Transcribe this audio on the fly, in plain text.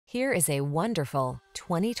Here is a wonderful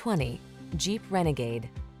 2020 Jeep Renegade.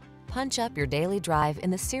 Punch up your daily drive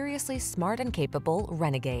in the seriously smart and capable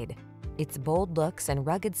Renegade. Its bold looks and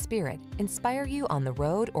rugged spirit inspire you on the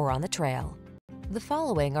road or on the trail. The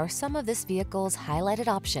following are some of this vehicle's highlighted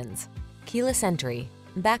options: keyless entry,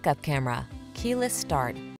 backup camera, keyless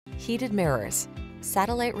start, heated mirrors,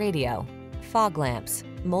 satellite radio, fog lamps,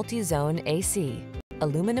 multi-zone AC,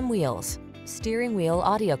 aluminum wheels, steering wheel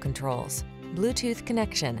audio controls, Bluetooth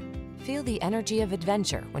connection. Feel the energy of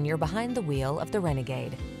adventure when you're behind the wheel of the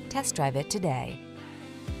Renegade. Test drive it today.